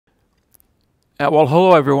Well,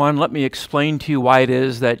 hello everyone. Let me explain to you why it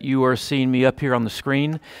is that you are seeing me up here on the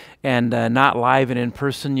screen and not live and in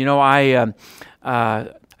person. You know, I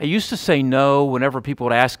used to say no whenever people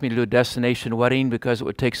would ask me to do a destination wedding because it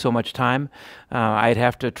would take so much time. I'd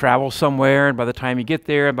have to travel somewhere, and by the time you get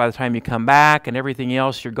there, and by the time you come back and everything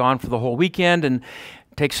else, you're gone for the whole weekend, and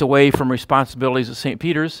it takes away from responsibilities at St.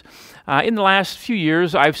 Peter's. In the last few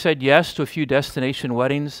years, I've said yes to a few destination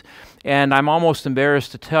weddings, and I'm almost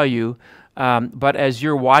embarrassed to tell you, but as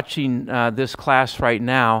you're watching this class right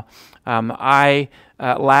now, I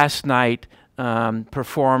last night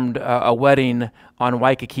performed a wedding on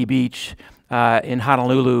Waikiki Beach in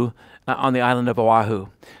Honolulu on the island of Oahu.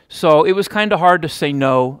 So it was kind of hard to say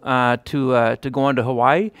no to going to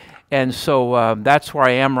Hawaii, and so that's where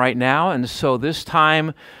I am right now. And so this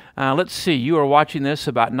time, let's see, you are watching this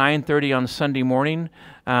about 9:30 on Sunday morning.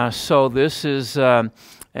 So this is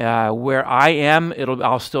where I am.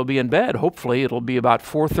 I'll still be in bed. Hopefully, it'll be about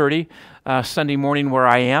 4:30 Sunday morning where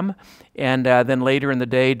I am. And then later in the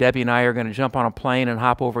day, Debbie and I are going to jump on a plane and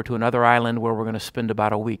hop over to another island where we're going to spend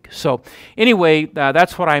about a week. So anyway,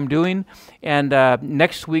 that's what I'm doing. And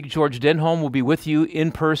next week, George Denholm will be with you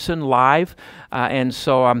in person, live. And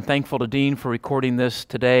so I'm thankful to Dean for recording this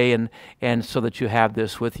today and so that you have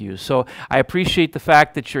this with you. So I appreciate the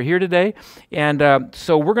fact that you're here today. And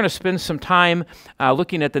so we're going to spend some time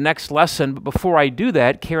looking at the next lesson. But before I do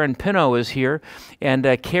that, Karen Pino is here. And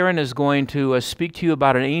Karen is going to speak to you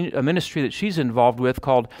about a ministry that she's involved with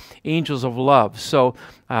called Angels of Love. So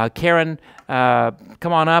Karen,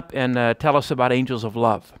 come on up and tell us about Angels of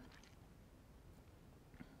Love.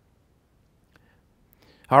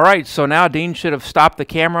 All right, so now Dean should have stopped the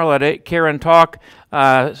camera, let Karen talk.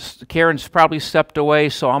 Karen's probably stepped away,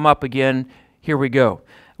 so I'm up again. Here we go.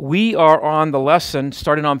 We are on the lesson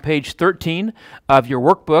starting on page 13 of your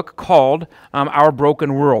workbook called Our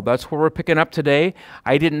Broken World. That's where we're picking up today.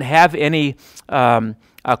 I didn't have any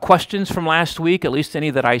questions from last week, at least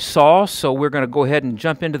any that I saw, so we're going to go ahead and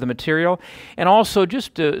jump into the material. And also,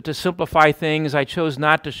 just to simplify things, I chose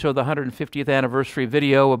not to show the 150th anniversary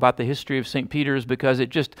video about the history of St. Peter's because it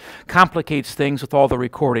just complicates things with all the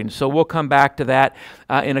recordings. So we'll come back to that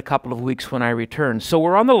in a couple of weeks when I return. So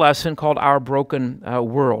we're on the lesson called Our Broken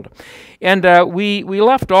World. And we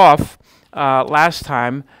left off last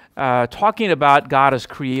time talking about God as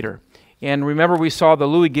creator. And remember, we saw the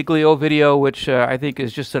Louis Giglio video, which I think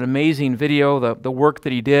is just an amazing video, the work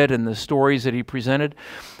that he did and the stories that he presented.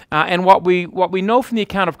 And what we know from the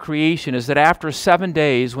account of creation is that after 7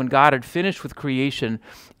 days, when God had finished with creation,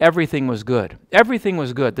 everything was good. Everything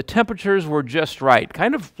was good. The temperatures were just right,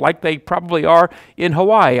 kind of like they probably are in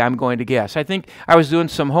Hawaii, I'm going to guess. I think I was doing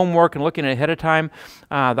some homework and looking ahead of time.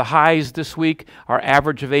 The highs this week are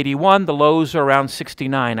average of 81. The lows are around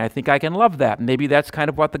 69. I think I can love that. Maybe that's kind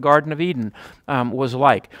of what the Garden of Eden was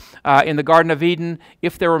like. In the Garden of Eden,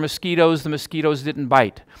 if there were mosquitoes, the mosquitoes didn't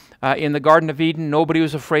bite. In the Garden of Eden, nobody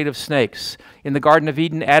was afraid of snakes. In the Garden of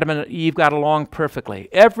Eden, Adam and Eve got along perfectly.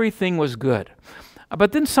 Everything was good.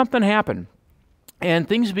 But then something happened, and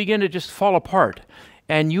things began to just fall apart.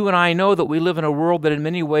 And you and I know that we live in a world that in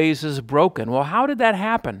many ways is broken. Well, how did that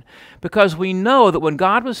happen? Because we know that when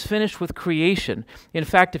God was finished with creation, in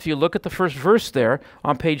fact, if you look at the first verse there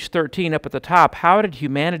on page 13 up at the top, how did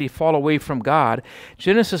humanity fall away from God?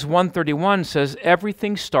 Genesis 1:31 says,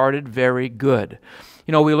 everything started very good.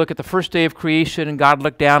 You know, we look at the first day of creation and God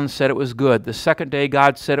looked down and said it was good. The second day,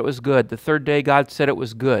 God said it was good. The third day, God said it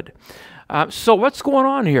was good. So what's going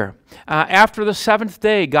on here? After the seventh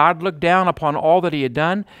day, God looked down upon all that he had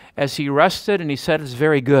done as he rested, and he said it's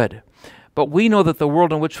very good. But we know that the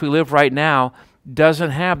world in which we live right now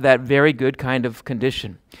doesn't have that very good kind of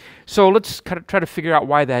condition. So let's try to figure out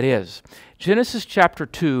why that is. Genesis chapter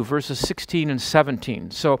 2, verses 16 and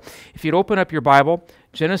 17. So if you'd open up your Bible,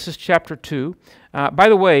 Genesis chapter 2. By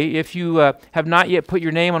the way, if you have not yet put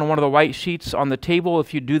your name on one of the white sheets on the table,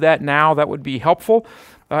 if you do that now, that would be helpful.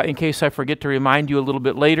 In case I forget to remind you a little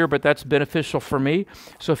bit later, but that's beneficial for me.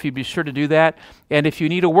 So if you'd be sure to do that. And if you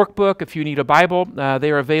need a workbook, if you need a Bible,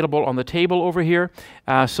 they are available on the table over here.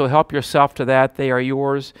 So help yourself to that. They are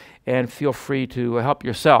yours, and feel free to help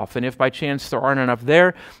yourself. And if by chance there aren't enough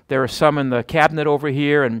there are some in the cabinet over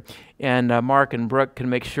here, and Mark and Brooke can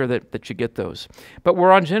make sure that you get those. But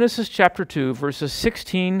we're on Genesis chapter 2, verses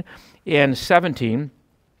 16 and 17.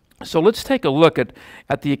 So let's take a look at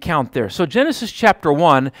the account there. So Genesis chapter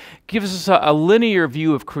 1 gives us a linear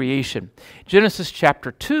view of creation. Genesis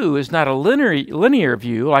chapter 2 is not a linear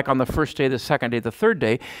view like on the first day, the second day, the third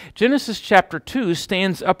day. Genesis chapter 2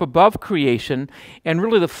 stands up above creation, and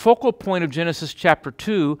really the focal point of Genesis chapter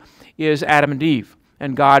 2 is Adam and Eve.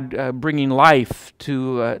 and God bringing life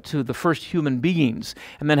to the first human beings,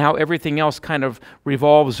 and then how everything else kind of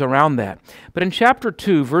revolves around that. But in chapter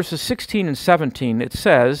 2, verses 16 and 17, it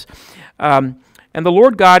says, and the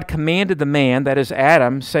Lord God commanded the man, that is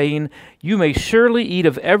Adam, saying, You may surely eat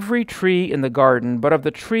of every tree in the garden, but of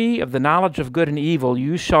the tree of the knowledge of good and evil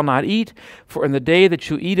you shall not eat, for in the day that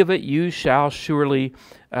you eat of it you shall surely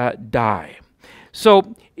die.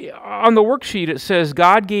 So on the worksheet it says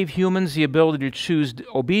God gave humans the ability to choose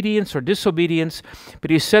obedience or disobedience,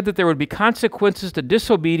 but he said that there would be consequences to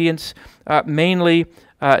disobedience, mainly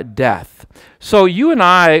death. So you and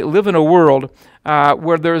I live in a world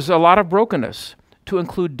where there's a lot of brokenness, to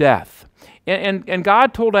include death. And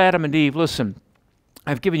God told Adam and Eve, listen,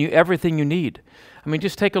 I've given you everything you need. I mean,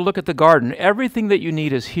 just take a look at the garden. Everything that you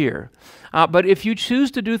need is here. But if you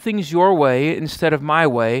choose to do things your way instead of my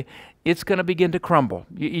way, it's going to begin to crumble.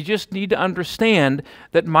 You just need to understand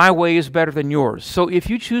that my way is better than yours. So if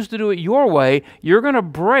you choose to do it your way, you're going to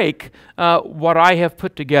break what I have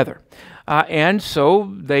put together. And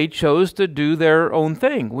so they chose to do their own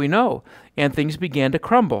thing, we know, and things began to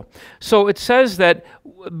crumble. So it says that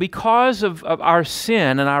because of our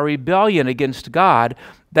sin and our rebellion against God,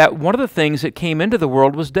 that one of the things that came into the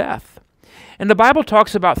world was death. And the Bible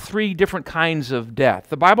talks about 3 different kinds of death.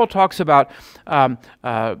 The Bible talks about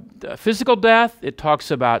physical death, it talks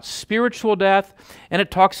about spiritual death, and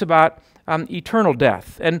it talks about eternal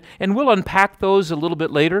death. And we'll unpack those a little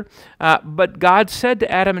bit later. But God said to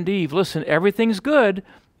Adam and Eve, listen, everything's good,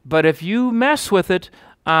 but if you mess with it,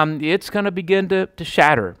 it's going to begin to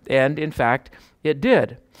shatter. And in fact, it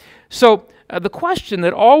did. So the question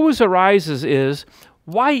that always arises is,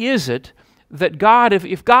 why is it that God,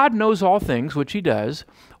 if God knows all things, which he does,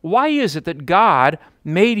 why is it that God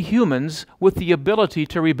made humans with the ability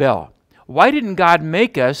to rebel? Why didn't God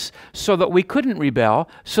make us so that we couldn't rebel,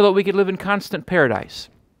 so that we could live in constant paradise?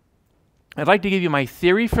 I'd like to give you my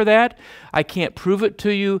theory for that. I can't prove it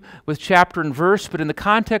to you with chapter and verse, but in the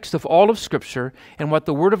context of all of Scripture and what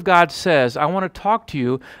the Word of God says, I want to talk to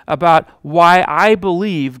you about why I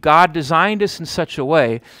believe God designed us in such a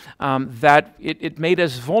way that it made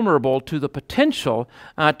us vulnerable to the potential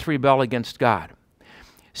to rebel against God.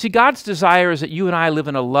 See, God's desire is that you and I live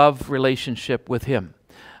in a love relationship with him.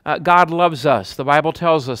 God loves us. The Bible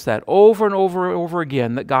tells us that over and over and over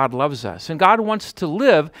again, that God loves us. And God wants to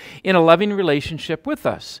live in a loving relationship with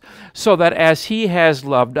us, so that as he has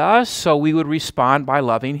loved us, so we would respond by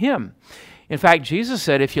loving him. In fact, Jesus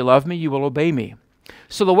said, if you love me, you will obey me.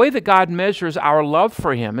 So the way that God measures our love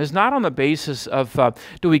for him is not on the basis of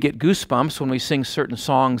do we get goosebumps when we sing certain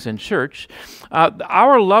songs in church.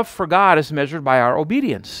 Our love for God is measured by our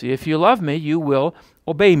obedience. If you love me, you will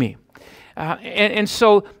obey me. And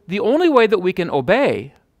so the only way that we can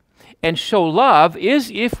obey and show love is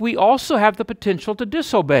if we also have the potential to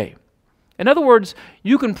disobey. In other words,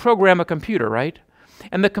 you can program a computer, right?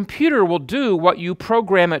 And the computer will do what you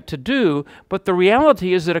program it to do, but the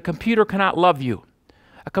reality is that a computer cannot love you.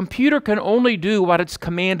 A computer can only do what it's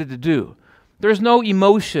commanded to do. There's no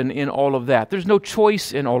emotion in all of that. There's no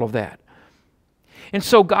choice in all of that. And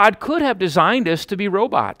so God could have designed us to be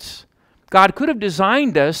robots. God could have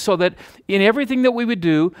designed us so that in everything that we would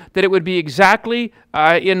do, that it would be exactly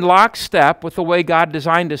in lockstep with the way God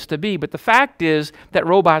designed us to be. But the fact is that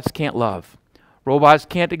robots can't love. Robots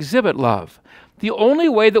can't exhibit love. The only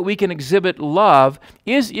way that we can exhibit love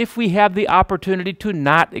is if we have the opportunity to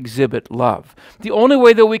not exhibit love. The only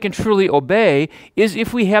way that we can truly obey is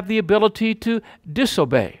if we have the ability to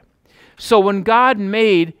disobey. So when God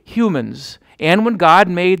made humans and when God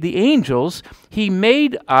made the angels, he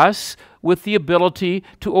made us with the ability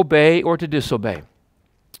to obey or to disobey.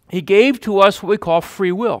 He gave to us what we call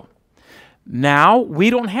free will. Now,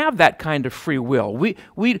 we don't have that kind of free will.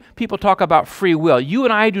 People talk about free will. You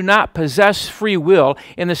and I do not possess free will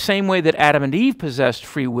in the same way that Adam and Eve possessed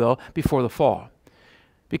free will before the fall.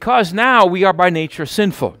 Because now we are by nature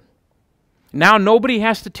sinful. Now nobody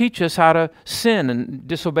has to teach us how to sin and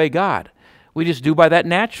disobey God. We just do by that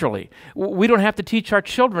naturally. We don't have to teach our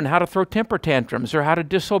children how to throw temper tantrums or how to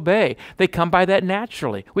disobey. They come by that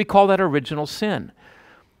naturally. We call that original sin.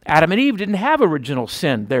 Adam and Eve didn't have original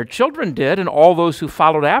sin. Their children did, and all those who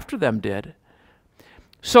followed after them did.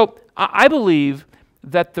 So I believe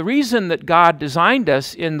that the reason that God designed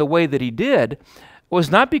us in the way that he did was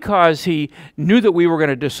not because he knew that we were going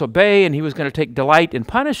to disobey and he was going to take delight in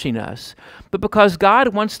punishing us, but because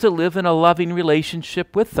God wants to live in a loving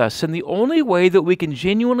relationship with us. And the only way that we can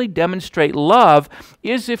genuinely demonstrate love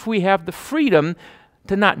is if we have the freedom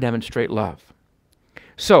to not demonstrate love.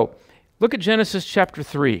 So, look at Genesis chapter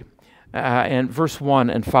 3 and verse 1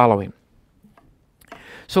 and following.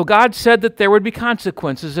 So God said that there would be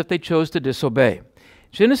consequences if they chose to disobey.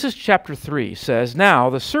 Genesis chapter 3 says, "Now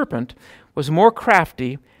the serpent was more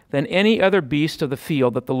crafty than any other beast of the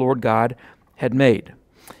field that the Lord God had made.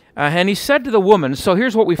 And he said to the woman," so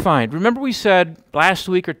here's what we find. Remember we said last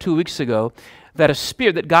week or 2 weeks ago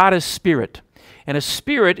that God is spirit. And a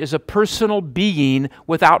spirit is a personal being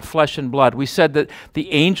without flesh and blood. We said that the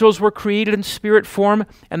angels were created in spirit form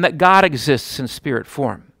and that God exists in spirit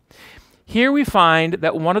form. Here we find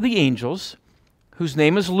that one of the angels, whose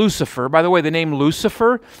name is Lucifer — by the way, the name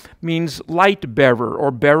Lucifer means light bearer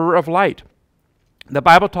or bearer of light. The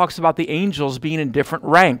Bible talks about the angels being in different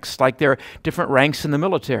ranks, like there are different ranks in the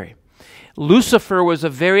military. Lucifer was a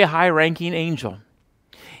very high-ranking angel.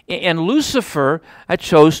 And Lucifer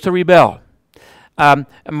chose to rebel.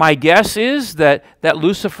 My guess is that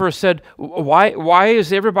Lucifer said, why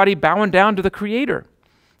is everybody bowing down to the Creator?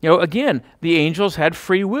 Again, the angels had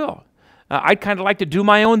free will. I'd kind of like to do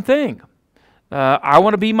my own thing. I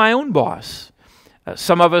want to be my own boss.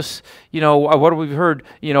 Some of us, what have we heard?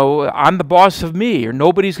 I'm the boss of me, or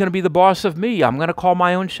nobody's going to be the boss of me. I'm going to call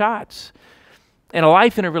my own shots. And a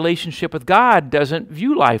life in a relationship with God doesn't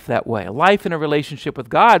view life that way. A life in a relationship with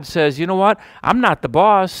God says, you know what? I'm not the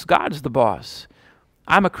boss. God's the boss.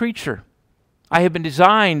 I'm a creature. I have been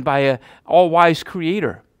designed by an all-wise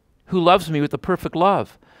Creator who loves me with a perfect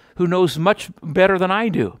love, who knows much better than I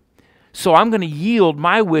do. So I'm going to yield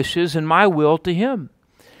my wishes and my will to Him.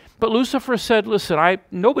 But Lucifer said, listen,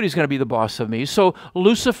 nobody's going to be the boss of me. So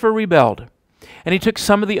Lucifer rebelled. And he took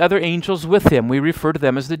some of the other angels with him. We refer to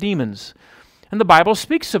them as the demons. And the Bible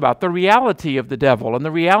speaks about the reality of the devil and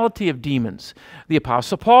the reality of demons. The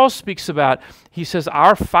Apostle Paul speaks about, he says,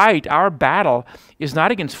 our fight, our battle is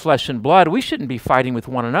not against flesh and blood. We shouldn't be fighting with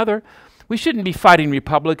one another. We shouldn't be fighting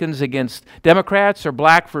Republicans against Democrats, or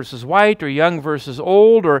black versus white, or young versus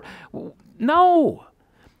old, no.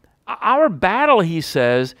 Our battle, he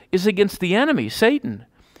says, is against the enemy, Satan,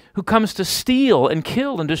 who comes to steal and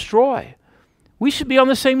kill and destroy. We should be on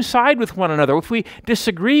the same side with one another. If we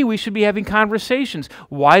disagree, we should be having conversations.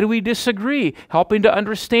 Why do we disagree? Helping to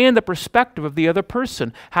understand the perspective of the other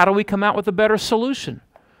person. How do we come out with a better solution?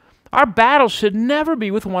 Our battle should never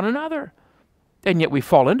be with one another. And yet we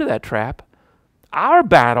fall into that trap. Our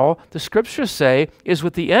battle, the Scriptures say, is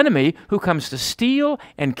with the enemy who comes to steal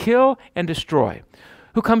and kill and destroy,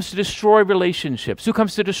 who comes to destroy relationships, who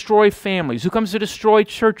comes to destroy families, who comes to destroy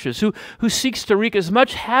churches, who seeks to wreak as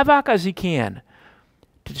much havoc as he can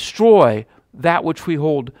to destroy that which we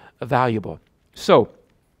hold valuable. So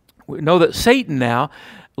we know that Satan now,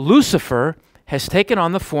 Lucifer, has taken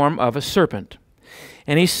on the form of a serpent.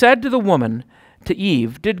 And he said to the woman, to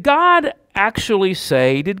Eve, did God really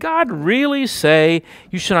say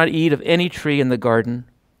you shall not eat of any tree in the garden?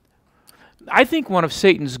 I think one of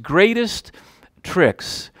Satan's greatest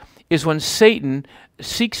tricks is when Satan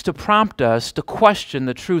seeks to prompt us to question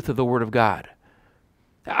the truth of the Word of God.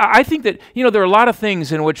 I think that, there are a lot of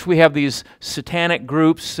things in which we have these satanic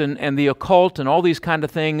groups and the occult and all these kind of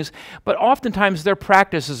things, but oftentimes their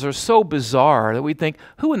practices are so bizarre that we think,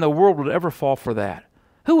 who in the world would ever fall for that?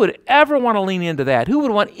 Who would ever want to lean into that? Who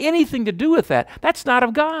would want anything to do with that? That's not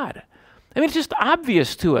of God. It's just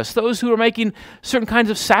obvious to us, those who are making certain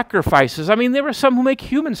kinds of sacrifices. There are some who make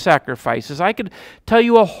human sacrifices. I could tell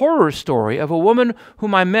you a horror story of a woman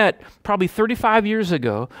whom I met probably 35 years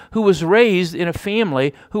ago who was raised in a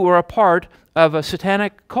family who were a part of a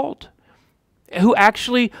satanic cult, who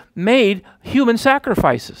actually made human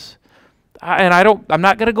sacrifices. And I'm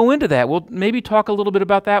not going to go into that. We'll maybe talk a little bit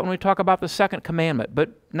about that when we talk about the second commandment, but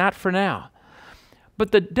not for now.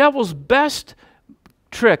 But the devil's best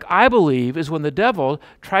trick, I believe, is when the devil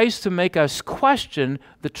tries to make us question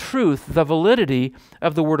the truth, the validity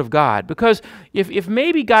of the Word of God. Because if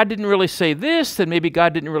maybe God didn't really say this, then maybe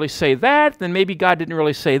God didn't really say that, then maybe God didn't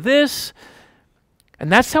really say this.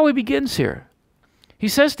 And that's how he begins here. He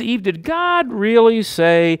says to Eve, did God really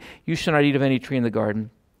say you shall not eat of any tree in the garden?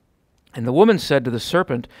 And the woman said to the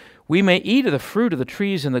serpent, we may eat of the fruit of the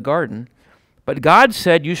trees in the garden, but God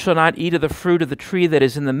said, you shall not eat of the fruit of the tree that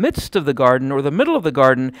is in the midst of the garden or the middle of the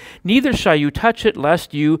garden, neither shall you touch it,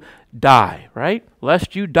 lest you die, right?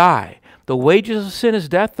 Lest you die. The wages of sin is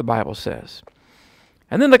death, the Bible says.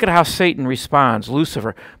 And then look at how Satan responds,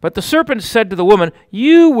 Lucifer. But the serpent said to the woman,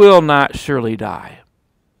 you will not surely die.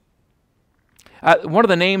 One of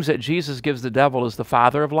the names that Jesus gives the devil is the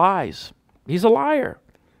father of lies. He's a liar.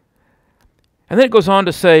 And then it goes on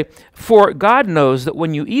to say, for God knows that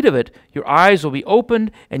when you eat of it, your eyes will be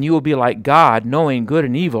opened, and you will be like God, knowing good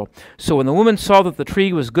and evil. So when the woman saw that the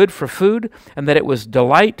tree was good for food, and that it was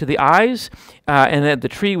delight to the eyes, and that the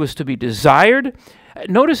tree was to be desired,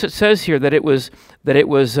 Notice it says here that it was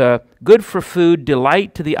good for food,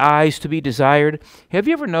 delight to the eyes, to be desired. Have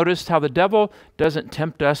you ever noticed how the devil doesn't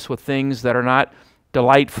tempt us with things that are not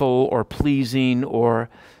delightful or pleasing? Or,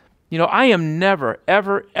 I am never,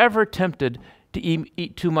 ever, ever tempted to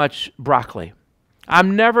eat too much broccoli.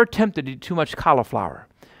 I'm never tempted to eat too much cauliflower.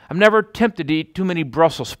 I'm never tempted to eat too many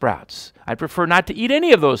Brussels sprouts. I prefer not to eat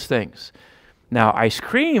any of those things. Now, ice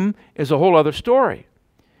cream is a whole other story.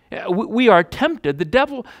 We are tempted. The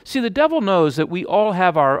devil knows that we all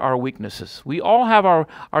have our weaknesses. We all have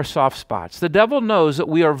our soft spots. The devil knows that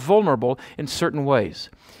we are vulnerable in certain ways.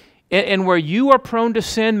 And where you are prone to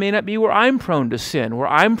sin may not be where I'm prone to sin. Where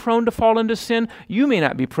I'm prone to fall into sin, you may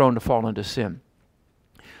not be prone to fall into sin.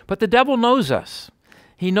 But the devil knows us.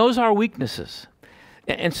 He knows our weaknesses.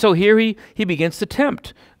 And so here he begins to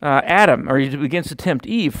tempt Adam, or he begins to tempt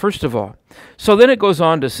Eve, first of all. So then it goes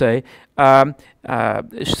on to say,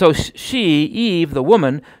 so she, Eve, the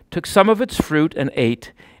woman, took some of its fruit and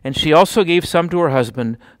ate, and she also gave some to her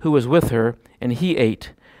husband who was with her, and he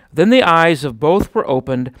ate. Then the eyes of both were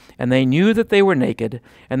opened, and they knew that they were naked,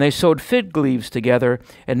 and they sewed fig leaves together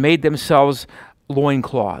and made themselves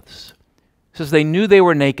loincloths. It says they knew they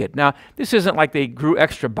were naked. Now, this isn't like they grew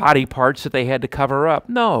extra body parts that they had to cover up.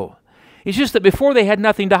 No. It's just that before they had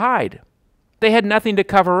nothing to hide. They had nothing to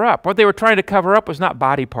cover up. What they were trying to cover up was not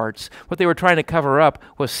body parts. What they were trying to cover up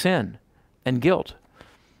was sin and guilt.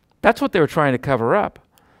 That's what they were trying to cover up.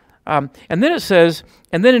 And then it says,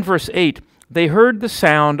 and then in verse 8, they heard the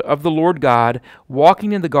sound of the Lord God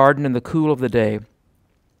walking in the garden in the cool of the day.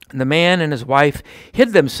 And the man and his wife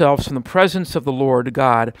hid themselves from the presence of the Lord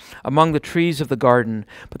God among the trees of the garden.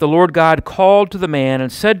 But the Lord God called to the man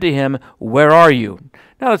and said to him, "Where are you?"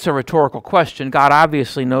 Now that's a rhetorical question. God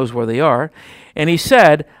obviously knows where they are. And he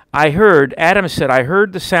said, Adam said, I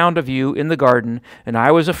heard the sound of you in the garden, and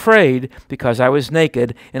I was afraid because I was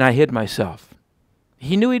naked, and I hid myself.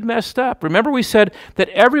 He knew he'd messed up. Remember we said that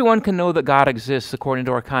everyone can know that God exists according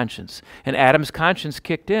to our conscience. And Adam's conscience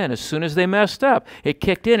kicked in. As soon as they messed up, it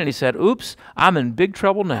kicked in and he said, oops, I'm in big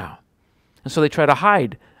trouble now. And so they try to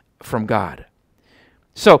hide from God.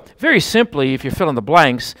 So very simply, if you fill in the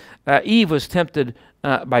blanks, Eve was tempted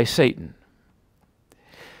by Satan.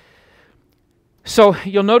 So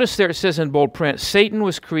you'll notice there it says in bold print, Satan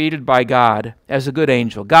was created by God as a good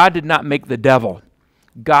angel. God did not make the devil.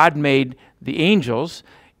 God made the angels,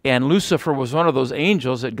 and Lucifer was one of those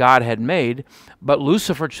angels that God had made, but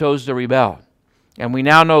Lucifer chose to rebel. And we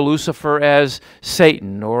now know Lucifer as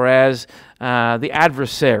Satan, or as the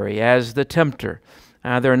adversary, as the tempter.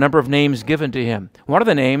 There are a number of names given to him. One of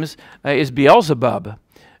the names is Beelzebub,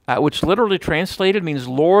 which literally translated means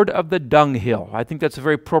Lord of the Dunghill. I think that's a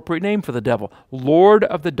very appropriate name for the devil, Lord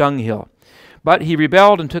of the Dunghill. But he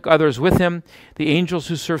rebelled and took others with him. The angels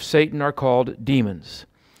who serve Satan are called demons.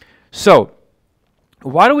 So,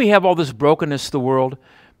 why do we have all this brokenness in the world?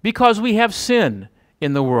 Because we have sin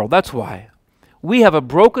in the world. That's why. We have a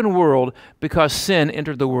broken world because sin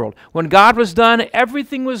entered the world. When God was done,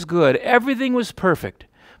 everything was good. Everything was perfect.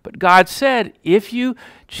 But God said, if you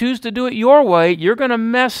choose to do it your way, you're going to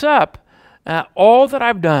mess up all that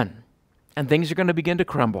I've done. And things are going to begin to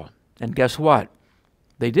crumble. And guess what?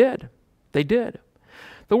 They did. They did.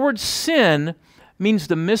 The word sin means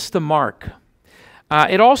to miss the mark.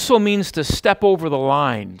 It also means to step over the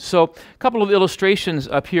line. So a couple of illustrations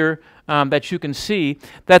up here that you can see.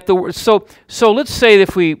 That so let's say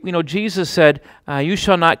if Jesus said, you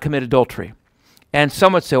shall not commit adultery. And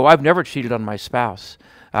some would say, well, I've never cheated on my spouse.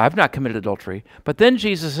 I've not committed adultery. But then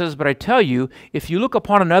Jesus says, but I tell you, if you look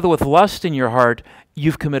upon another with lust in your heart,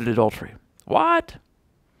 you've committed adultery. What?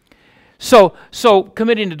 So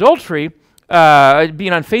committing adultery,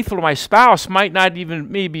 being unfaithful to my spouse might not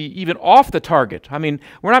maybe even off the target. I mean,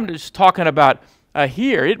 we're not just talking about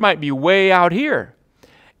here. It might be way out here.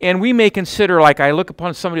 And we may consider, like I look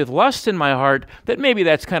upon somebody with lust in my heart, that maybe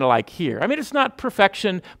that's kind of like here. I mean, it's not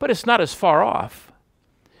perfection, but it's not as far off.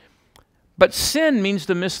 But sin means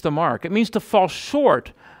to miss the mark. It means to fall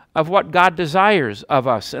short of what God desires of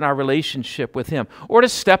us in our relationship with Him, or to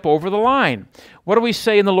step over the line. What do we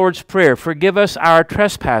say in the Lord's Prayer? Forgive us our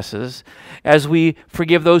trespasses as we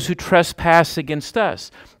forgive those who trespass against us.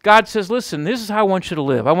 God says, listen, this is how I want you to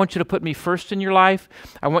live. I want you to put me first in your life.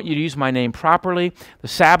 I want you to use my name properly. The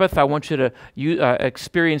Sabbath, I want you to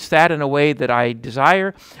experience that in a way that I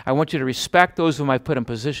desire. I want you to respect those whom I've put in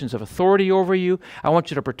positions of authority over you. I want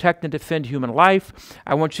you to protect and defend human life.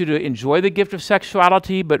 I want you to enjoy the gift of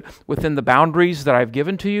sexuality, but within the boundaries that I've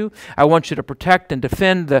given to you. I want you to protect and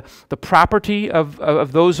defend the property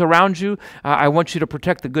of those around you. I want you to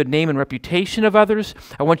protect the good name and reputation of others.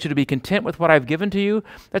 I want you to be content with what I've given to you.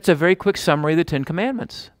 That's a very quick summary of the Ten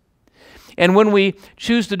Commandments. And when we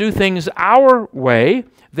choose to do things our way,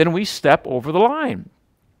 then we step over the line.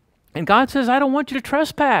 And God says, I don't want you to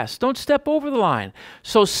trespass. Don't step over the line.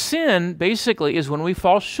 So sin basically is when we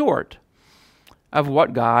fall short of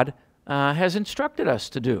what God has instructed us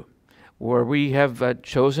to do, where we have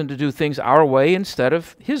chosen to do things our way instead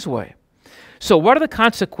of His way. So what are the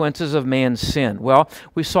consequences of man's sin? Well,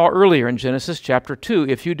 we saw earlier in Genesis chapter 2,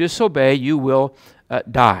 if you disobey, you will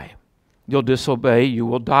die. You'll disobey, you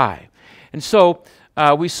will die. And so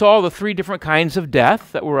we saw the three different kinds of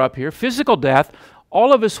death that were up here. Physical death,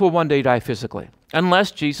 all of us will one day die physically,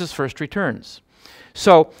 unless Jesus first returns.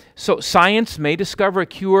 So science may discover a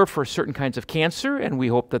cure for certain kinds of cancer, and we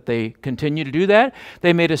hope that they continue to do that.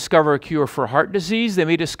 They may discover a cure for heart disease. They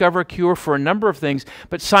may discover a cure for a number of things,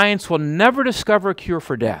 but science will never discover a cure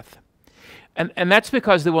for death. And that's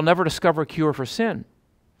because they will never discover a cure for sin.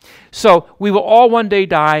 So we will all one day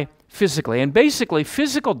die physically. And basically,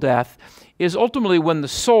 physical death is ultimately when the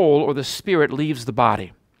soul or the spirit leaves the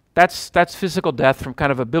body. That's physical death from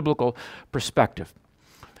kind of a biblical perspective.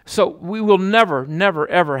 So we will never, never,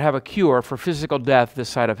 ever have a cure for physical death this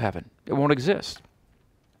side of heaven. It won't exist.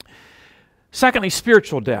 Secondly,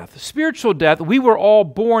 spiritual death. Spiritual death, we were all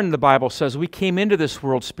born, the Bible says. We came into this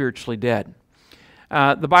world spiritually dead.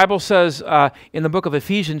 The Bible says in the book of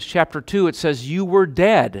Ephesians chapter 2, it says, you were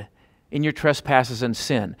dead in your trespasses and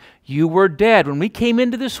sin. You were dead. When we came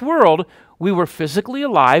into this world, we were physically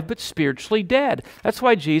alive but spiritually dead. That's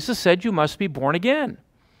why Jesus said you must be born again.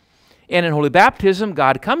 And in holy baptism,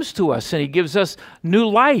 God comes to us and He gives us new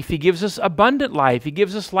life. He gives us abundant life. He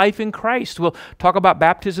gives us life in Christ. We'll talk about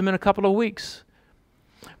baptism in a couple of weeks.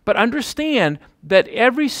 But understand that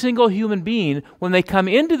every single human being, when they come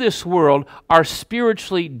into this world, are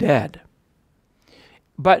spiritually dead.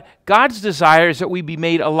 But God's desire is that we be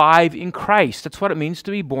made alive in Christ. That's what it means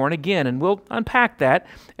to be born again. And we'll unpack that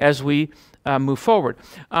as we move forward.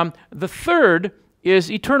 The third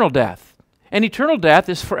is eternal death. And eternal death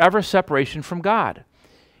is forever separation from God.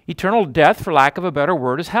 Eternal death, for lack of a better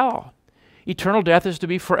word, is hell. Eternal death is to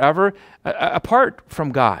be forever apart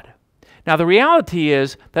from God. Now, the reality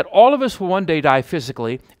is that all of us will one day die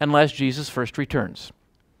physically unless Jesus first returns.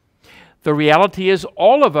 The reality is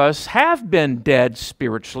all of us have been dead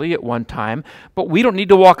spiritually at one time, but we don't need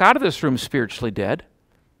to walk out of this room spiritually dead.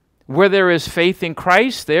 Where there is faith in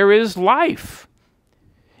Christ, there is life.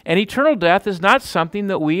 And eternal death is not something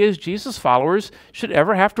that we as Jesus followers should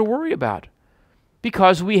ever have to worry about,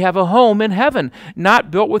 because we have a home in heaven, not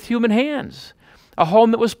built with human hands, a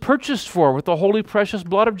home that was purchased for with the holy precious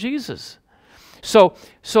blood of Jesus.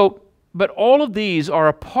 But all of these are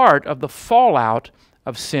a part of the fallout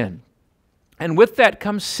of sin. And with that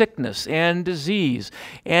comes sickness and disease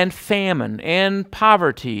and famine and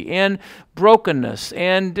poverty and brokenness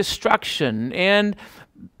and destruction and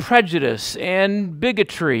prejudice and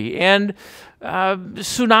bigotry and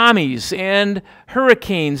tsunamis and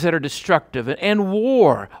hurricanes that are destructive and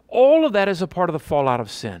war. All of that is a part of the fallout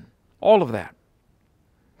of sin. All of that.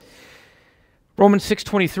 Romans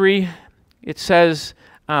 6:23, it says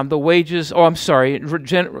the wages,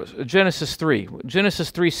 Genesis 3.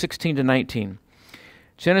 Genesis 3:16 to 19.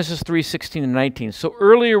 Genesis 3:16 and 19. So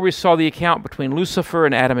earlier we saw the account between Lucifer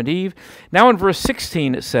and Adam and Eve. Now in verse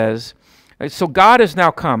 16 it says, so God has now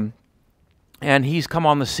come, and He's come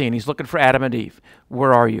on the scene. He's looking for Adam and Eve.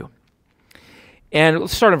 Where are you? And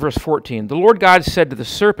let's start in verse 14. The Lord God said to the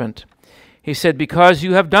serpent, He said, because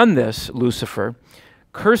you have done this, Lucifer,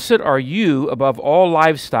 cursed are you above all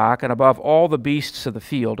livestock and above all the beasts of the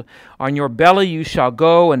field. On your belly you shall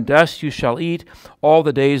go, and dust you shall eat all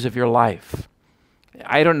the days of your life.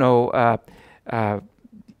 I don't know.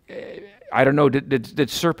 Did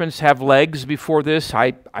serpents have legs before this?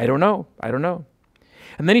 I don't know.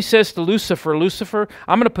 And then He says to Lucifer, Lucifer,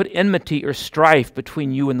 I'm going to put enmity or strife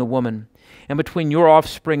between you and the woman, and between your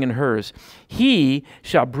offspring and hers. He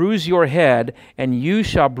shall bruise your head, and you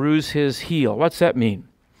shall bruise his heel. What's that mean?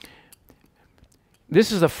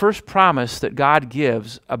 This is the first promise that God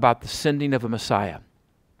gives about the sending of a Messiah.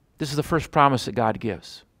 This is the first promise that God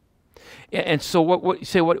gives. And so what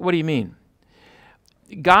do you mean?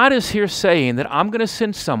 God is here saying that I'm going to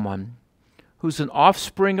send someone who's an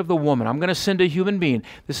offspring of the woman. I'm going to send a human being.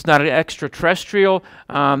 This is not an extraterrestrial.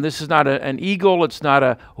 This is not an eagle. It's not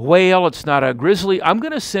a whale. It's not a grizzly. I'm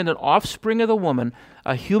going to send an offspring of the woman,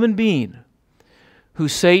 a human being, who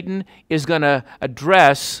Satan is going to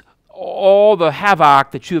address all the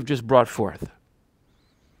havoc that you have just brought forth.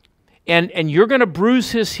 and you're going to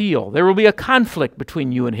bruise his heel. There will be a conflict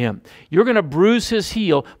between you and him. You're going to bruise his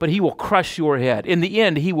heel, but he will crush your head. In the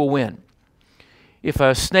end, he will win. If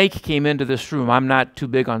a snake came into this room, I'm not too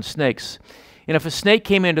big on snakes, and if a snake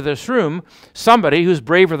came into this room, somebody who's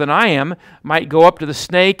braver than I am might go up to the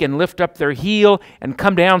snake and lift up their heel and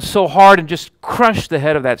come down so hard and just crush the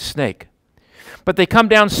head of that snake. But they come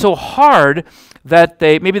down so hard that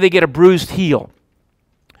maybe they get a bruised heel.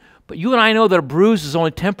 But you and I know that a bruise is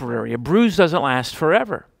only temporary. A bruise doesn't last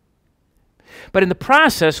forever. But in the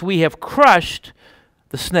process, we have crushed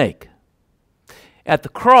the snake. At the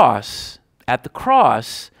cross,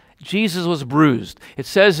 Jesus was bruised. It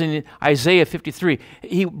says in Isaiah 53,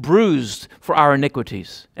 he bruised for our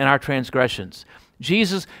iniquities and our transgressions.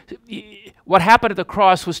 Jesus, what happened at the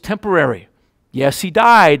cross was temporary. Yes, he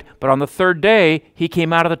died, but on the third day, he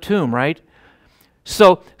came out of the tomb, right?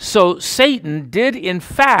 So Satan did, in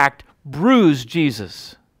fact, bruise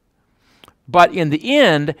Jesus. But in the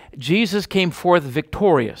end, Jesus came forth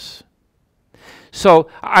victorious. So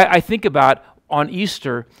I think about on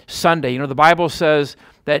Easter Sunday, the Bible says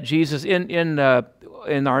that Jesus, in the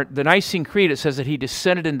Nicene Creed, it says that he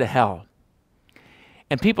descended into hell.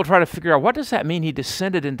 And people try to figure out, what does that mean, he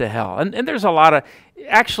descended into hell? And there's a lot of,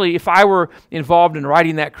 actually, if I were involved in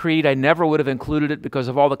writing that creed, I never would have included it because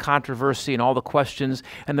of all the controversy and all the questions,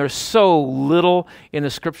 and there's so little in the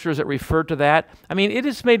scriptures that refer to that. I mean, it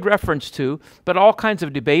is made reference to, but all kinds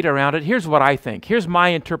of debate around it. Here's what I think. Here's my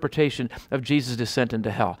interpretation of Jesus' descent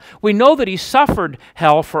into hell. We know that he suffered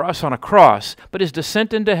hell for us on a cross, but his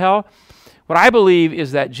descent into hell, what I believe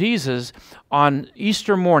is that Jesus, on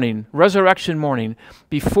Easter morning, resurrection morning,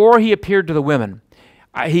 before he appeared to the women,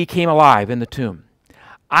 he came alive in the tomb.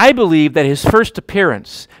 I believe that his first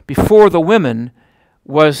appearance before the women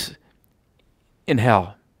was in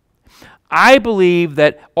hell. I believe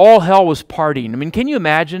that all hell was partying. I mean, can you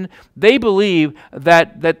imagine? They believe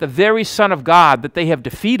that the very Son of God that they have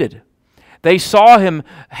defeated, they saw him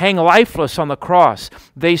hang lifeless on the cross.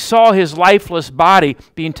 They saw his lifeless body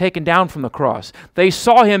being taken down from the cross. They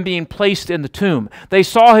saw him being placed in the tomb. They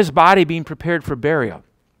saw his body being prepared for burial.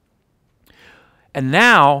 And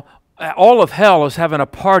now, all of hell is having a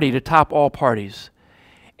party to top all parties.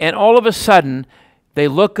 And all of a sudden, they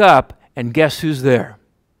look up, and guess who's there?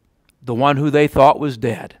 The one who they thought was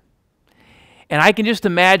dead. And I can just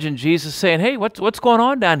imagine Jesus saying, hey, what's going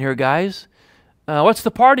on down here, guys? What's the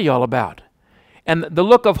party all about? And the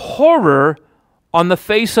look of horror on the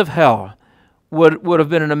face of hell would have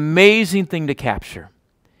been an amazing thing to capture.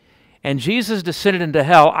 And Jesus descended into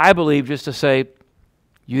hell, I believe, just to say,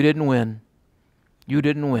 you didn't win. You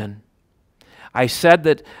didn't win. I said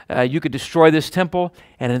that you could destroy this temple,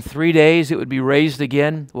 and in 3 days it would be raised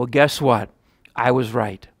again. Well, guess what? I was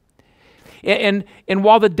right. And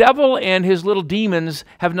while the devil and his little demons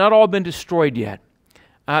have not all been destroyed yet,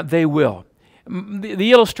 they will.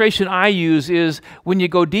 The illustration I use is when you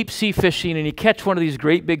go deep sea fishing and you catch one of these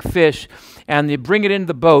great big fish and you bring it into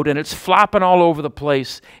the boat and it's flopping all over the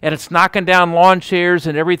place and it's knocking down lawn chairs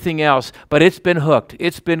and everything else, but it's been hooked,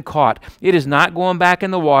 it's been caught. It is not going back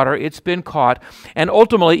in the water, it's been caught, and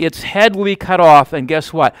ultimately its head will be cut off, and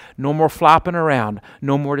guess what? No more flopping around,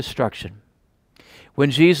 no more destruction.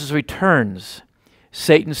 When Jesus returns,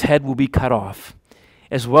 Satan's head will be cut off,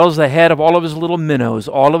 as well as the head of all of his little minnows,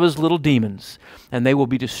 all of his little demons, and they will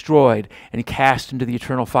be destroyed and cast into the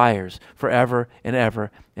eternal fires forever and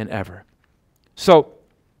ever and ever. So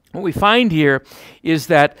what we find here is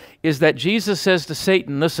that Jesus says to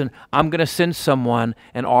Satan, listen, I'm going to send someone,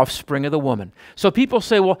 an offspring of the woman. So people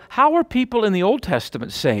say, well, how are people in the Old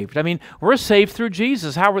Testament saved? I mean, we're saved through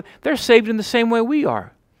Jesus. They're saved in the same way we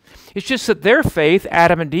are. It's just that their faith,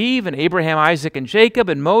 Adam and Eve and Abraham, Isaac and Jacob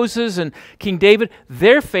and Moses and King David,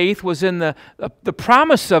 their faith was in the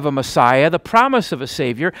promise of a Messiah, the promise of a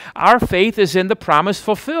Savior. Our faith is in the promise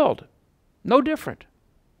fulfilled. No different.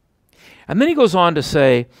 And then he goes on to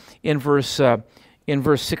say in verse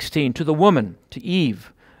 16, to the woman, to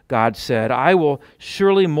Eve, God said, I will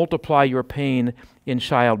surely multiply your pain in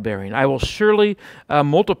childbearing. I will surely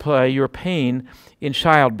multiply your pain in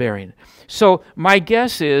childbearing. So my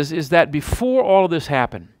guess is that before all of this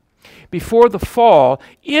happened, before the fall,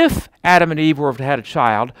 if Adam and Eve were to have had a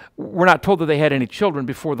child, we're not told that they had any children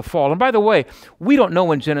before the fall. And by the way, we don't know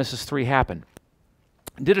when Genesis 3 happened.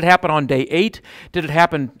 Did it happen on day 8? Did it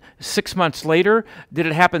happen 6 months later? Did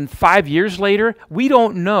it happen 5 years later? We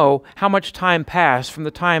don't know how much time passed from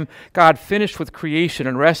the time God finished with creation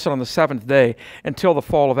and rested on the seventh day until the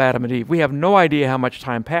fall of Adam and Eve. We have no idea how much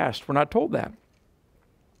time passed. We're not told that.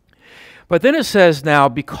 But then it says now,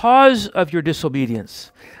 because of your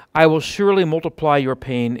disobedience, I will surely multiply your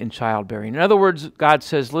pain in childbearing. In other words, God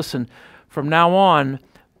says, listen, from now on,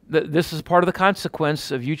 this is part of the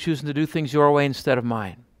consequence of you choosing to do things your way instead of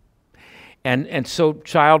mine. And so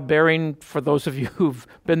childbearing, for those of you who've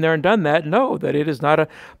been there and done that, know that it is not a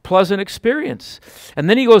pleasant experience. And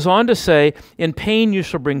then he goes on to say, in pain you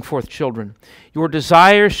shall bring forth children. Your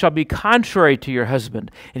desires shall be contrary to your husband,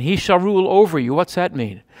 and he shall rule over you. What's that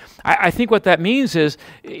mean? I think what that means is,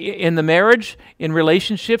 in the marriage, in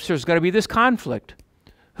relationships, there's going to be this conflict.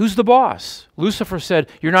 Who's the boss? Lucifer said,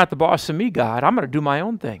 you're not the boss of me, God. I'm going to do my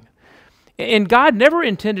own thing. And God never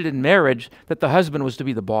intended in marriage that the husband was to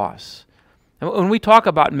be the boss. And when we talk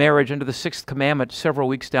about marriage under the sixth commandment several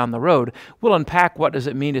weeks down the road, we'll unpack what does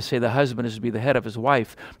it mean to say the husband is to be the head of his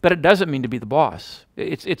wife, but it doesn't mean to be the boss.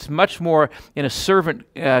 It's much more in a servant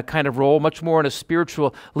kind of role, much more in a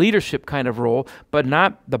spiritual leadership kind of role, but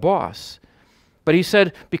not the boss. But he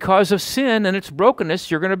said, because of sin and its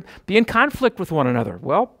brokenness, you're going to be in conflict with one another.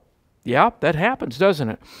 Well, yeah, that happens, doesn't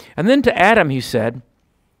it? And then to Adam, he said,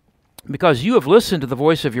 because you have listened to the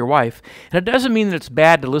voice of your wife, and it doesn't mean that it's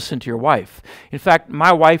bad to listen to your wife. In fact,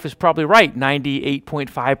 my wife is probably right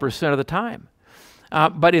 98.5% of the time.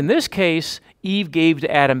 But in this case, Eve gave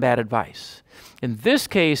to Adam bad advice. In this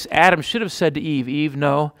case, Adam should have said to Eve, Eve,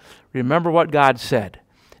 no, remember what God said.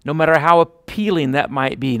 No matter how appealing that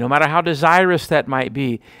might be, no matter how desirous that might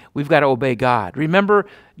be, we've got to obey God. Remember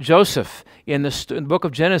Joseph in the book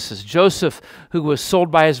of Genesis, Joseph who was sold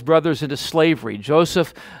by his brothers into slavery,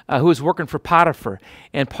 Joseph who was working for Potiphar,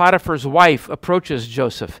 and Potiphar's wife approaches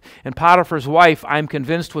Joseph. And Potiphar's wife, I'm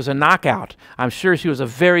convinced, was a knockout. I'm sure she was a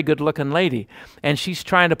very good-looking lady. And she's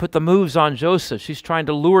trying to put the moves on Joseph. She's trying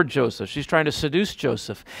to lure Joseph. She's trying to seduce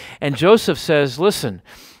Joseph. And Joseph says, listen,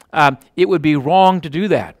 it would be wrong to do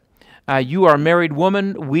that. You are a married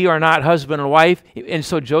woman. We are not husband and wife. And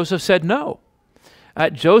so Joseph said no.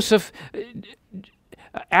 Adam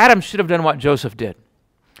should have done what Joseph did.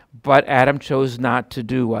 But Adam chose not to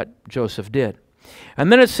do what Joseph did.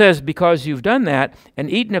 And then it says, because you've done that and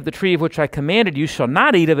eaten of the tree of which I commanded you shall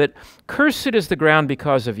not eat of it, cursed is the ground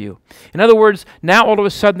because of you. In other words, now all of a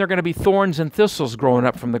sudden there are going to be thorns and thistles growing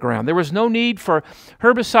up from the ground. There was no need for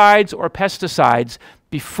herbicides or pesticides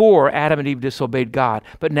before Adam and Eve disobeyed God.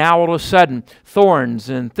 But now all of a sudden, thorns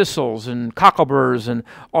and thistles and cockleburs and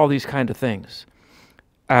all these kind of things.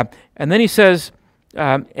 And then he says,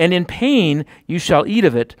 and in pain you shall eat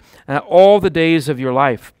of it all the days of your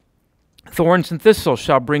life. Thorns and thistles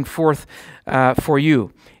shall bring forth for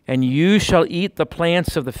you, and you shall eat the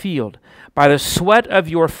plants of the field. By the sweat of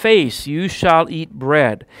your face you shall eat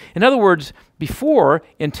bread. In other words, before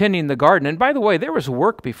intending the garden, and by the way, there was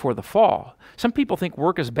work before the fall. Some people think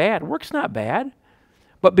work is bad. Work's not bad.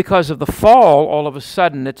 But because of the fall, all of a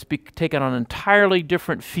sudden, it's taken on an entirely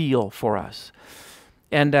different feel for us.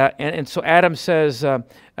 And so Adam says,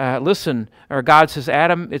 listen, or God says,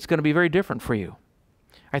 Adam, it's going to be very different for you.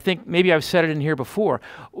 I think maybe I've said it in here before.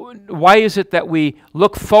 Why is it that we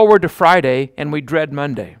look forward to Friday and we dread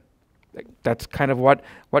Monday? That's kind of what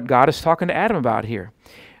God is talking to Adam about here.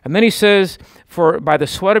 And then he says, for by the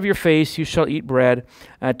sweat of your face you shall eat bread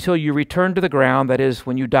till you return to the ground, that is,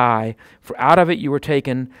 when you die. For out of it you were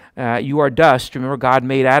taken, you are dust. Remember, God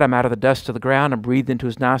made Adam out of the dust of the ground and breathed into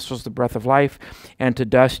his nostrils the breath of life, and to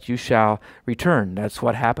dust you shall return. That's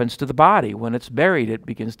what happens to the body. When it's buried, it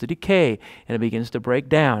begins to decay, and it begins to break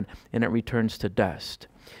down, and it returns to dust.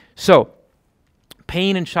 So,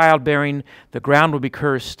 pain and childbearing, the ground will be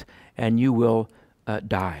cursed, and you will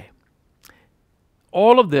die.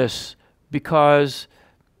 All of this because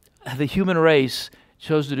the human race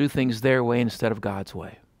chose to do things their way instead of God's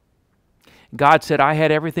way. God said, I had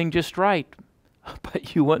everything just right,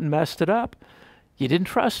 but you went and messed it up. You didn't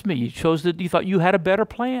trust me. You thought you had a better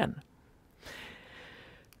plan.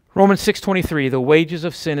 Romans 6:23, the wages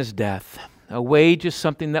of sin is death. A wage is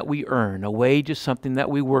something that we earn. A wage is something that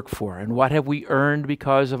we work for. And what have we earned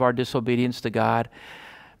because of our disobedience to God?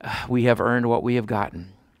 We have earned what we have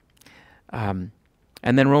gotten.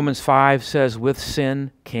 And then Romans 5 says, with sin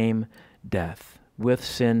came death. With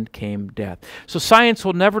sin came death. So science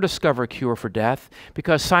will never discover a cure for death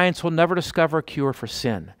because science will never discover a cure for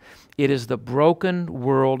sin. It is the broken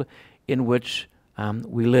world in which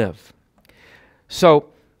we live. So,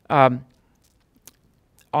 on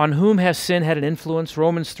whom has sin had an influence?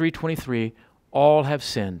 Romans 3:23, all have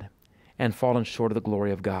sinned and fallen short of the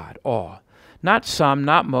glory of God. All. Not some,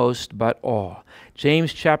 not most, but all.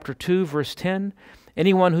 James chapter 2, verse 10,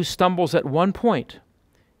 anyone who stumbles at one point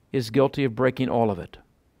is guilty of breaking all of it.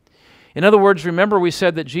 In other words, remember we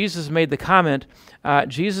said that Jesus made the comment that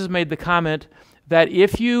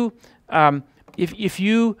if if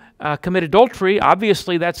you commit adultery,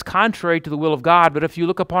 obviously that's contrary to the will of God, but if you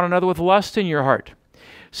look upon another with lust in your heart.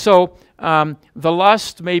 So the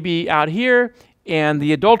lust may be out here, and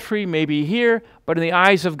the adultery may be here, but in the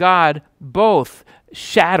eyes of God, both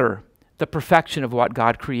shatter the perfection of what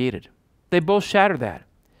God created. They both shatter that.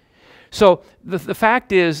 So the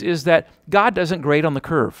fact is that God doesn't grade on the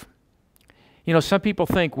curve. You know, some people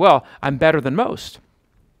think, well, I'm better than most.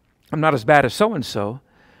 I'm not as bad as so-and-so.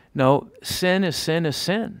 No, sin is sin is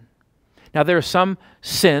sin. Now, there are some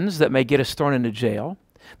sins that may get us thrown into jail.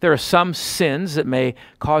 There are some sins that may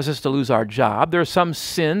cause us to lose our job. There are some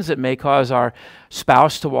sins that may cause our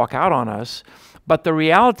spouse to walk out on us. But the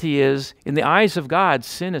reality is, in the eyes of God,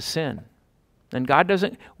 sin is sin. And God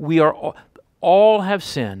doesn't, we are all have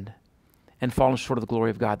sinned and fallen short of the glory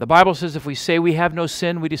of God. The Bible says if we say we have no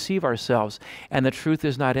sin, we deceive ourselves, and the truth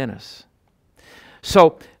is not in us.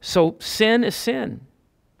 So sin is sin,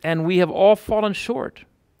 and we have all fallen short.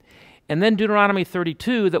 And then Deuteronomy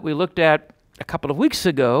 32 that we looked at a couple of weeks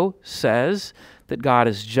ago says that God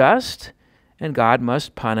is just and God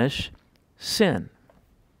must punish sin.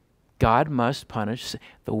 God must punish sin.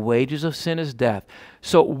 The wages of sin is death.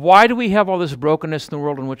 So why do we have all this brokenness in the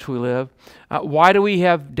world in which we live? Why do we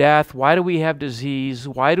have death? Why do we have disease?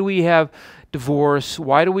 Why do we have divorce?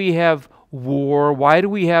 Why do we have war? Why do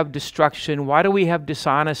we have destruction? Why do we have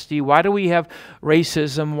dishonesty? Why do we have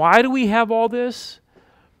racism? Why do we have all this?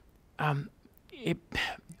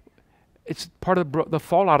 It's part of the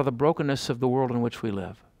fallout of the brokenness of the world in which we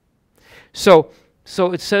live. So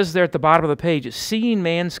it says there at the bottom of the page, seeing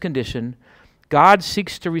man's condition, God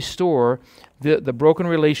seeks to restore the broken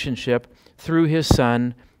relationship through his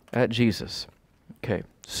Son, Jesus. Okay,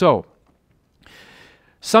 so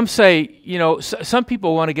some say, you know, some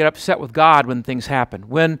people want to get upset with God when things happen.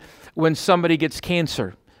 When somebody gets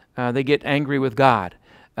cancer, they get angry with God.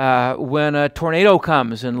 When a tornado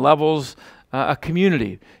comes and levels a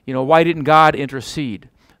community, you know, why didn't God intercede?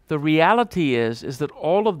 The reality is that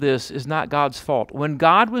all of this is not God's fault. When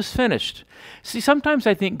God was finished, see, sometimes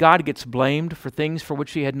I think God gets blamed for things for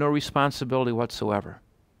which he had no responsibility whatsoever.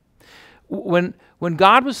 When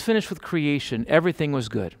God was finished with creation, everything was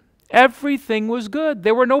good. Everything was good.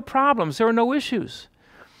 There were no problems. There were no issues.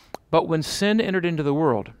 But when sin entered into the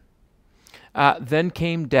world, then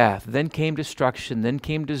came death, then came destruction, then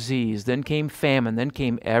came disease, then came famine, then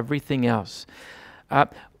came everything else.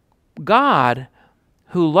 God,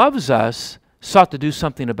 who loves us, sought to do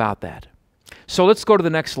something about that. So let's go to the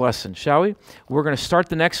next lesson, shall we? We're going to start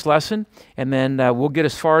the next lesson, and then we'll get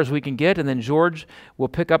as far as we can get, and then George will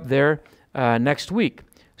pick up there next week.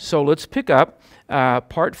 So let's pick up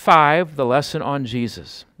part 5, the lesson on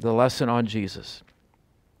Jesus. The lesson on Jesus.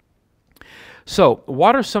 So,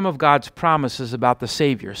 what are some of God's promises about the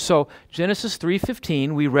Savior? So, Genesis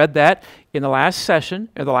 3:15, we read that in the last session,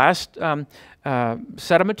 or the last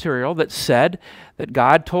set of material that said that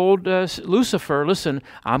God told Lucifer, listen,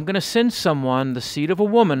 I'm going to send someone, the seed of a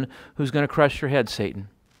woman, who's going to crush your head, Satan,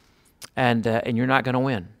 and you're not going to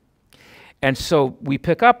win. And so we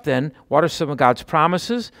pick up then, what are some of God's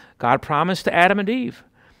promises? God promised to Adam and Eve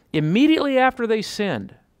immediately after they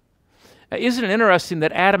sinned. Isn't it interesting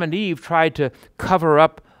that Adam and Eve tried to cover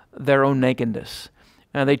up their own nakedness?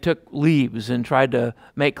 They took leaves and tried to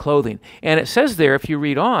make clothing. And it says there, if you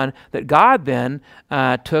read on, that God then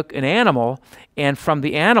took an animal, and from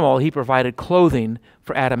the animal he provided clothing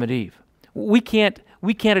for Adam and Eve. We can't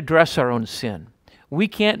address our own sin. We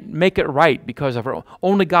can't make it right because of our own.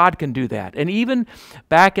 Only God can do that. And even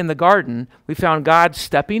back in the garden, we found God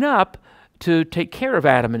stepping up to take care of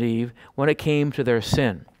Adam and Eve when it came to their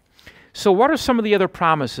sin. So what are some of the other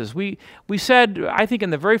promises? We said, I think in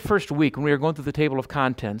the very first week when we were going through the table of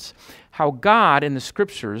contents, how God in the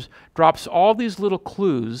Scriptures drops all these little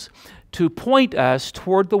clues to point us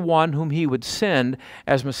toward the one whom he would send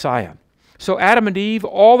as Messiah. So Adam and Eve,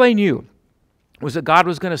 all they knew was that God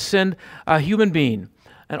was going to send a human being,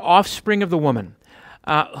 an offspring of the woman,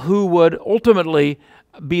 who would ultimately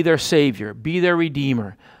be their Savior, be their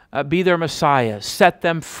Redeemer, be their Messiah, set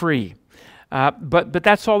them free. But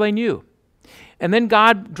that's all they knew. And then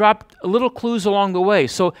God dropped little clues along the way.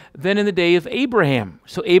 So then in the day of Abraham,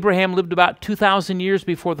 so Abraham lived about 2,000 years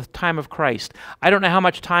before the time of Christ. I don't know how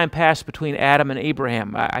much time passed between Adam and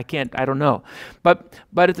Abraham. I don't know. But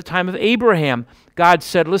at the time of Abraham, God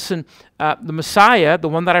said, listen, the Messiah, the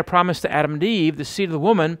one that I promised to Adam and Eve, the seed of the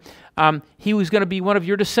woman, he was going to be one of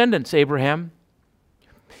your descendants, Abraham.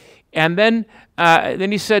 And then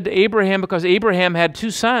he said to Abraham, because Abraham had 2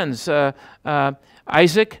 sons,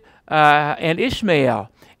 Isaac and Ishmael.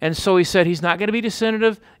 And so he said he's not going to be descendant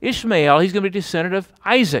of Ishmael, he's going to be descendant of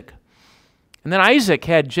Isaac. And then Isaac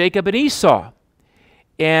had Jacob and Esau.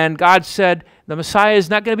 And God said, the Messiah is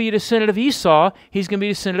not going to be a descendant of Esau, he's going to be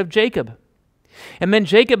a descendant of Jacob. And then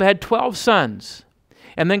Jacob had 12 sons.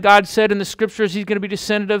 And then God said in the scriptures he's going to be a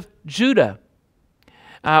descendant of Judah.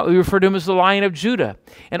 We refer to him as the Lion of Judah.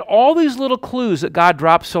 And all these little clues that God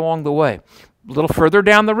drops along the way. A little further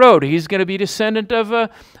down the road, he's going to be a descendant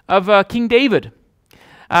of King David.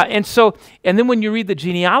 And then when you read the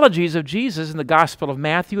genealogies of Jesus in the Gospel of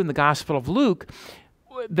Matthew and the Gospel of Luke,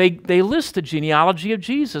 they list the genealogy of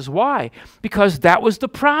Jesus. Why? Because that was the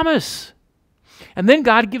promise. And then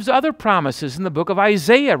God gives other promises in the book of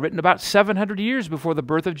Isaiah, written about 700 years before the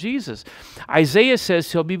birth of Jesus. Isaiah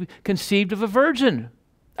says he'll be conceived of a virgin.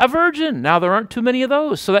 A virgin. Now, there aren't too many of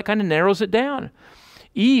those, so that kind of narrows it down.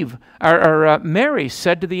 Mary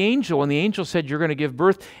said to the angel, and the angel said, you're going to give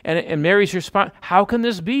birth. And Mary's response, how can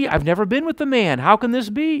this be? I've never been with a man. How can this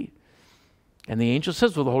be? And the angel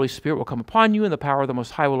says, well, the Holy Spirit will come upon you, and the power of the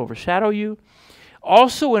Most High will overshadow you.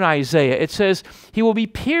 Also in Isaiah, it says, he will be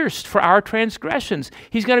pierced for our transgressions.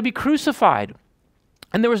 He's going to be crucified.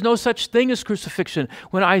 And there was no such thing as crucifixion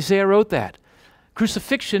when Isaiah wrote that.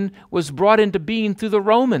 Crucifixion was brought into being through the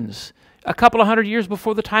Romans a couple of hundred years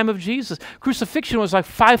before the time of Jesus. Crucifixion was like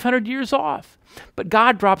 500 years off. But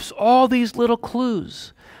God drops all these little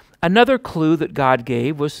clues. Another clue that God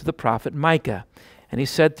gave was to the prophet Micah. And he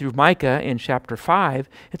said through Micah in chapter 5,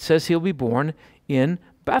 it says he'll be born in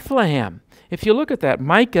Bethlehem. If you look at that,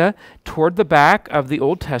 Micah, toward the back of the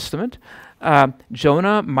Old Testament,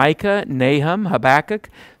 Jonah, Micah, Nahum, Habakkuk.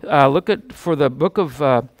 For the book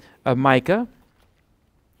of Micah.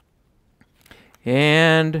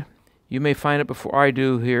 And you may find it before I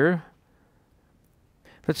do here.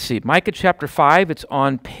 Let's see, Micah chapter 5, it's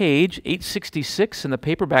on page 866 in the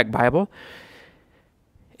paperback Bible.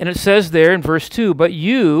 And it says there in verse 2, but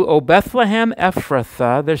you, O Bethlehem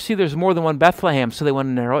Ephrathah, there's more than one Bethlehem, so they want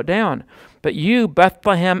to narrow it down. But you,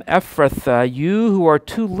 Bethlehem Ephrathah, you who are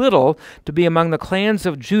too little to be among the clans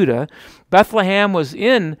of Judah. Bethlehem was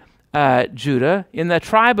in Judah, in the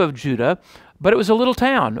tribe of Judah, but it was a little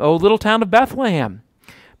town, little town of Bethlehem.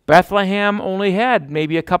 Bethlehem only had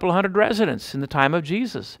maybe a couple hundred residents in the time of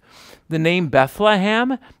Jesus. The name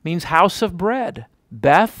Bethlehem means house of bread.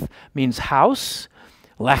 Beth means house.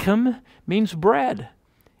 Lechem means bread.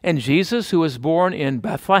 And Jesus, who was born in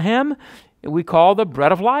Bethlehem, we call the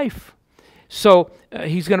bread of life. So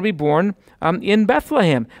he's going to be born in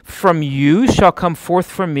Bethlehem. From you shall come forth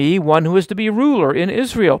from me one who is to be ruler in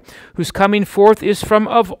Israel, whose coming forth is from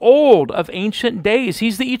of old, of ancient days.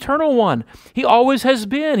 He's the eternal one. He always has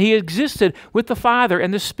been. He existed with the Father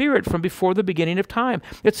and the Spirit from before the beginning of time.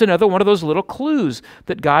 It's another one of those little clues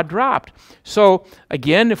that God dropped. So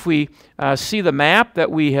again, if we see the map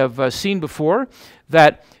that we have seen before,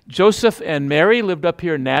 that Joseph and Mary lived up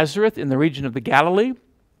here in Nazareth in the region of the Galilee.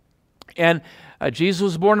 And Jesus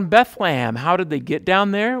was born in Bethlehem. How did they get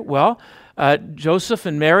down there? Well, Joseph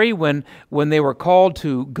and Mary, when they were called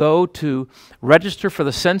to go to register for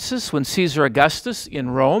the census, when Caesar Augustus in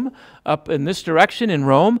Rome, up in this direction in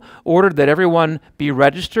Rome, ordered that everyone be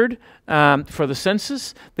registered for the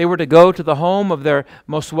census, they were to go to the home of their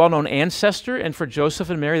most well-known ancestor, and for Joseph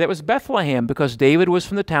and Mary, that was Bethlehem, because David was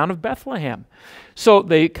from the town of Bethlehem. So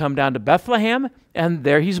they come down to Bethlehem, and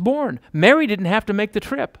there he's born. Mary didn't have to make the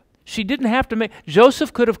trip. She didn't have to make,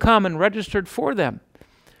 Joseph could have come and registered for them.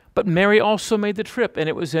 But Mary also made the trip, and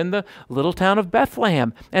it was in the little town of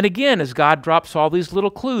Bethlehem. And again, as God drops all these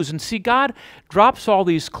little clues, and see, God drops all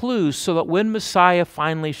these clues so that when Messiah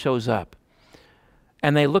finally shows up,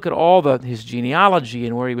 and they look at all his genealogy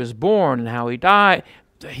and where he was born and how he died,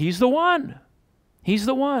 he's the one. He's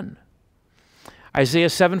the one. Isaiah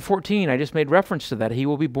 7:14, I just made reference to that. He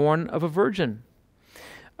will be born of a virgin.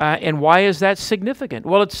 And why is that significant?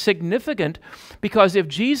 Well, it's significant because if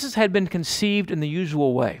Jesus had been conceived in the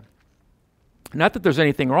usual way, not that there's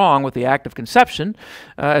anything wrong with the act of conception,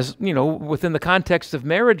 as you know, within the context of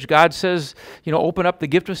marriage, God says, open up the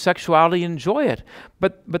gift of sexuality and enjoy it.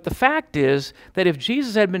 But the fact is that if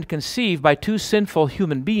Jesus had been conceived by two sinful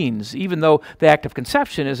human beings, even though the act of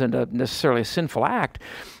conception isn't necessarily a sinful act,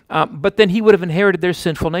 but then he would have inherited their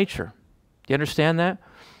sinful nature. Do you understand that?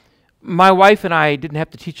 My wife and I didn't have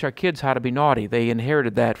to teach our kids how to be naughty. They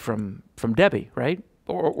inherited that from Debbie, right?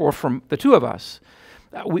 Or from the two of us.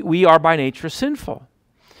 We are by nature sinful.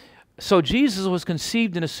 So Jesus was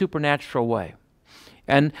conceived in a supernatural way.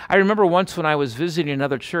 And I remember once when I was visiting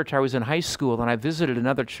another church, I was in high school, and I visited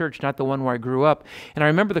another church, not the one where I grew up. And I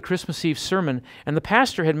remember the Christmas Eve sermon, and the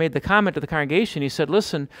pastor had made the comment to the congregation. He said,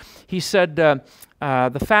 listen, he said,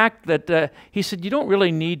 the fact that, he said, you don't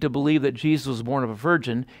really need to believe that Jesus was born of a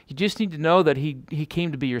virgin. You just need to know that he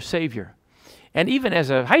came to be your Savior. And even as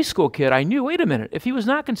a high school kid, I knew, wait a minute, if he was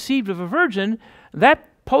not conceived of a virgin, that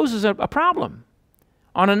poses a problem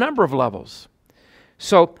on a number of levels.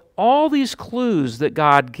 So all these clues that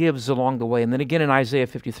God gives along the way. And then again in Isaiah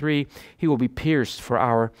 53, he will be pierced for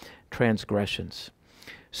our transgressions.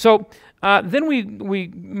 So then we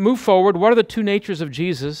move forward. What are the two natures of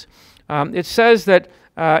Jesus? It says that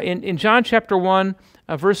in John chapter 1,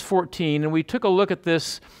 verse 14, and we took a look at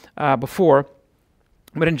this before,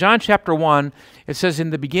 but in John chapter 1, it says, in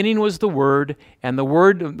the beginning was the Word, and the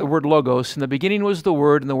word Logos. In the beginning was the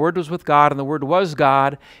Word, and the Word was with God, and the Word was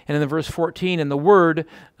God. And in the verse 14, and the Word,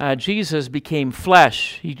 Jesus, became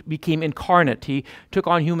flesh. He became incarnate. He took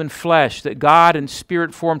on human flesh, that God in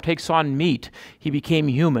spirit form takes on meat. He became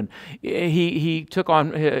human. He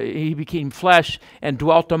became flesh and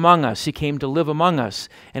dwelt among us. He came to live among us,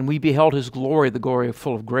 and we beheld his glory, the glory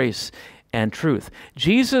full of grace and truth.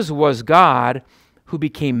 Jesus was God who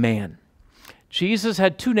became man. Jesus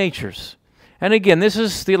had two natures. And again, this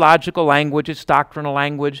is theological language, it's doctrinal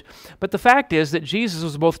language, but the fact is that Jesus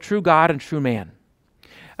was both true God and true man.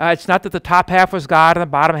 It's not that the top half was God and the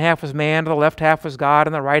bottom half was man, or the left half was God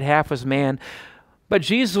and the right half was man, but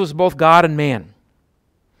Jesus was both God and man.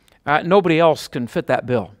 Nobody else can fit that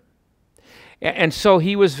bill. And so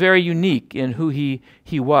he was very unique in who he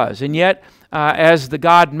was. And yet, as the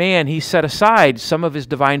God-man, he set aside some of his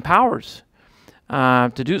divine powers.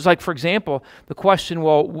 To do, it's like, for example, the question,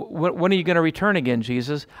 well, when are you going to return again,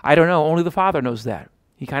 Jesus? I don't know. Only the Father knows that.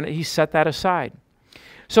 He set that aside.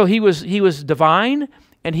 So he was divine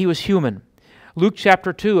and he was human. Luke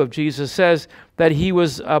chapter 2 of Jesus says that he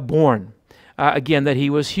was born. Again, that he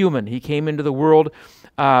was human. He came into the world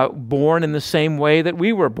born in the same way that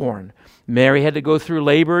we were born. Mary had to go through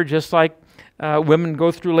labor just like women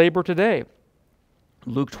go through labor today.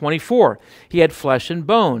 Luke 24, he had flesh and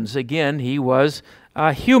bones. Again, he was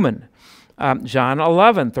human. John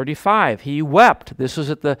 11:35, he wept. This was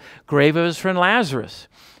at the grave of his friend Lazarus.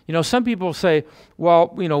 You know, some people say,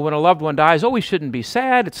 well, you know, when a loved one dies, oh, we shouldn't be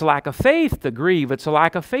sad. It's a lack of faith to grieve. It's a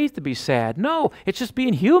lack of faith to be sad. No, it's just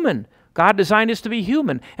being human. God designed us to be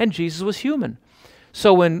human, and Jesus was human.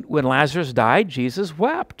 So when Lazarus died, Jesus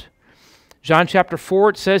wept. John chapter 4,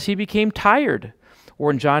 it says he became tired. Or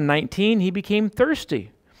in John 19, he became thirsty.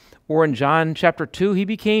 Or in John chapter 2,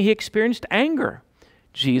 he experienced anger.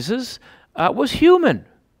 Jesus was human.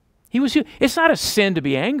 He was human. It's not a sin to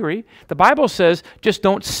be angry. The Bible says just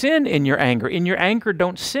don't sin in your anger. In your anger,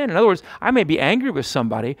 don't sin. In other words, I may be angry with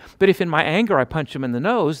somebody, but if in my anger I punch him in the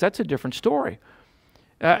nose, that's a different story.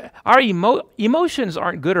 Our emotions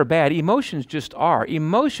aren't good or bad. Emotions just are.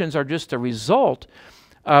 Emotions are just a result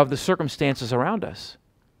of the circumstances around us.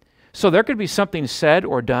 So there could be something said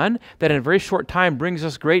or done that in a very short time brings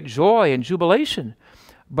us great joy and jubilation.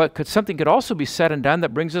 But something could also be said and done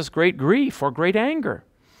that brings us great grief or great anger.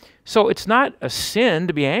 So it's not a sin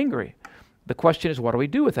to be angry. The question is, what do we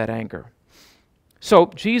do with that anger? So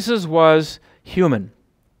Jesus was human.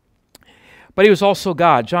 But he was also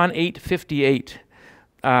God. John 8:58.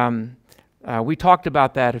 We talked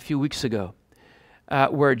about that a few weeks ago,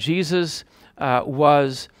 where Jesus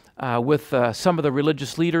was with some of the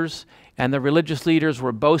religious leaders, and the religious leaders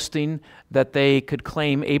were boasting that they could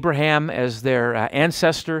claim Abraham as their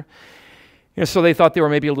ancestor. And so they thought they were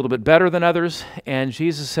maybe a little bit better than others. And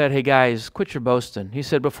Jesus said, hey guys, quit your boasting. He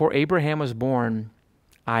said, before Abraham was born,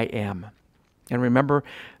 I am. And remember,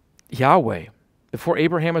 Yahweh, before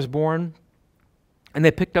Abraham was born, and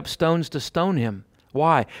they picked up stones to stone him.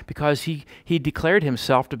 Why? Because he declared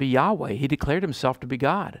himself to be Yahweh. He declared himself to be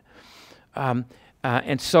God.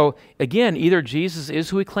 And so, again, either Jesus is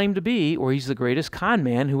who he claimed to be, or he's the greatest con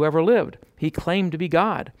man who ever lived. He claimed to be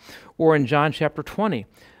God. Or in John chapter 20,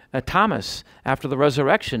 Thomas, after the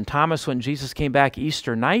resurrection, Thomas, when Jesus came back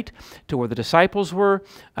Easter night to where the disciples were,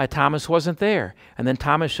 Thomas wasn't there. And then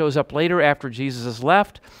Thomas shows up later after Jesus has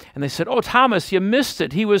left, and they said, oh, Thomas, you missed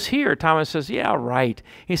it. He was here. Thomas says, yeah, right.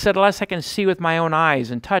 He said, unless I can see with my own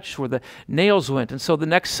eyes and touch where the nails went. And so the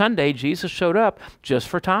next Sunday, Jesus showed up just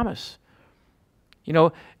for Thomas. You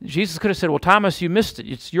know, Jesus could have said, well, Thomas, you missed it.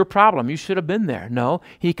 It's your problem. You should have been there. No,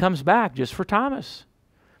 he comes back just for Thomas.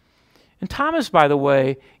 And Thomas, by the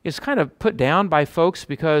way, is kind of put down by folks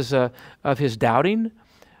because of his doubting.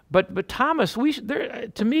 But Thomas,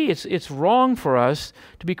 to me, it's wrong for us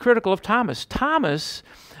to be critical of Thomas. Thomas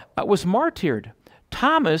was martyred.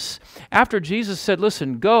 Thomas, after Jesus said,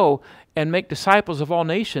 listen, go and make disciples of all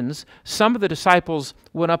nations, some of the disciples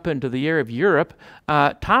went up into the area of Europe.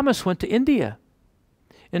 Thomas went to India.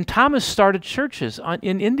 And Thomas started churches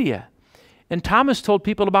in India. And Thomas told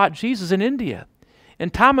people about Jesus in India.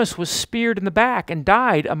 And Thomas was speared in the back and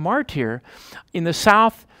died a martyr in the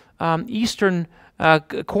south eastern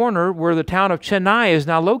corner where the town of Chennai is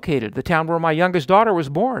now located, the town where my youngest daughter was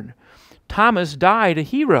born. Thomas died a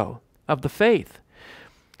hero of the faith.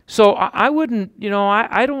 So I wouldn't,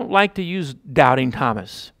 I don't like to use doubting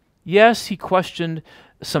Thomas. Yes, he questioned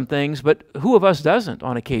some things, but who of us doesn't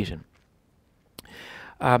on occasion?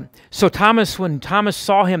 So Thomas, when Thomas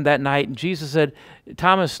saw him that night, and Jesus said,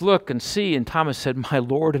 Thomas, look and see, and Thomas said, my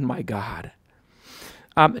Lord and my God.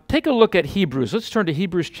 Take a look at Hebrews. Let's turn to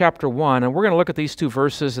Hebrews chapter 1, and we're going to look at these two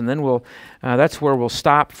verses, and then that's where we'll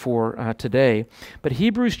stop for today. But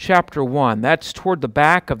Hebrews chapter 1, that's toward the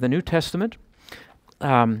back of the New Testament.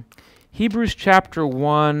 Hebrews chapter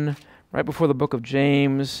 1, right before the book of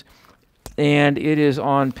James, and it is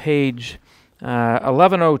on page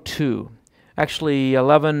 1102. Actually,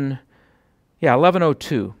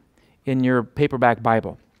 1102 in your paperback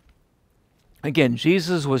Bible. Again,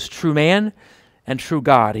 Jesus was true man and true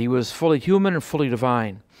God. He was fully human and fully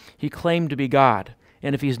divine. He claimed to be God.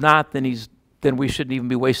 And if he's not, then we shouldn't even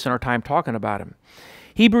be wasting our time talking about him.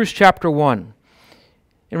 Hebrews chapter 1.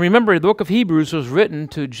 And remember, the book of Hebrews was written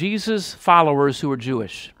to Jesus' followers who were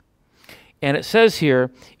Jewish. And it says here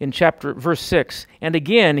in verse 6, and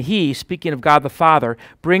again he, speaking of God the Father,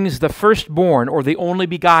 brings the firstborn, or the only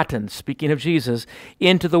begotten, speaking of Jesus,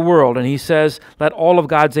 into the world. And he says, let all of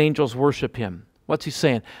God's angels worship him. What's he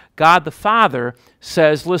saying? God the Father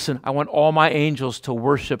says, listen, I want all my angels to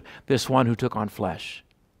worship this one who took on flesh.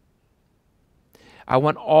 I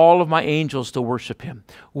want all of my angels to worship him.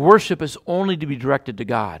 Worship is only to be directed to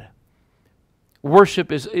God.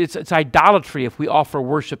 Worship it's idolatry if we offer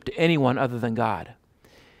worship to anyone other than God.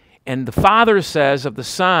 And the Father says of the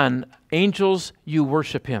Son, angels, you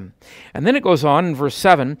worship him. And then it goes on in verse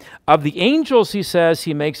 7, of the angels, he says,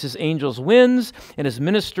 he makes his angels winds and his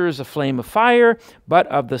ministers a flame of fire. But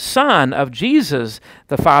of the Son, of Jesus,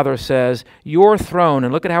 the Father says, your throne,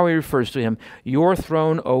 and look at how he refers to him, your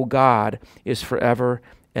throne, O God, is forever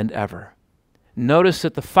and ever. Notice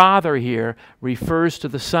that the Father here refers to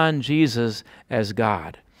the Son, Jesus, as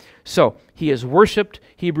God. So he is worshipped,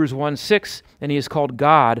 Hebrews 1:6, and he is called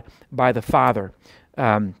God by the Father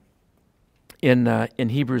in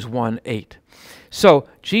Hebrews 1:8. So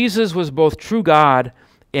Jesus was both true God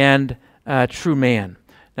and true man.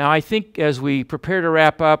 Now I think as we prepare to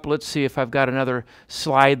wrap up, let's see if I've got another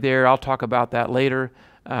slide there. I'll talk about that later.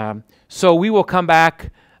 So we will come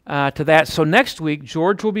back to that. So next week,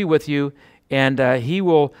 George will be with you, and he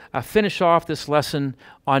will finish off this lesson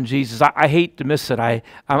on Jesus. I hate to miss it.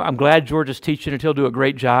 I'm glad George is teaching it. He'll do a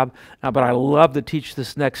great job. But I love to teach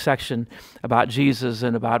this next section about Jesus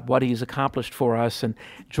and about what he's accomplished for us. And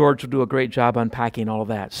George will do a great job unpacking all of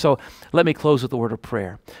that. So let me close with a word of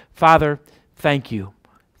prayer. Father, thank you.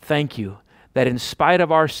 Thank you that in spite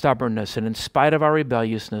of our stubbornness and in spite of our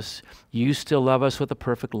rebelliousness, you still love us with a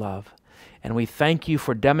perfect love. And we thank you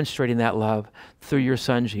for demonstrating that love through your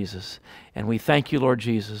Son, Jesus. And we thank you, Lord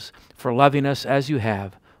Jesus, for loving us as you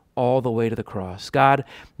have all the way to the cross. God,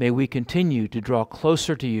 may we continue to draw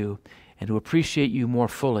closer to you and to appreciate you more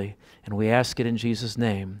fully. And we ask it in Jesus'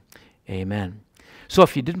 name. Amen. So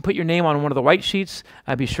if you didn't put your name on one of the white sheets,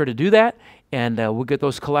 be sure to do that, and we'll get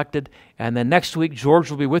those collected. And then next week, George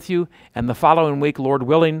will be with you, and the following week, Lord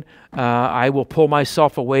willing, I will pull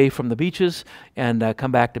myself away from the beaches and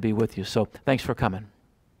come back to be with you. So thanks for coming.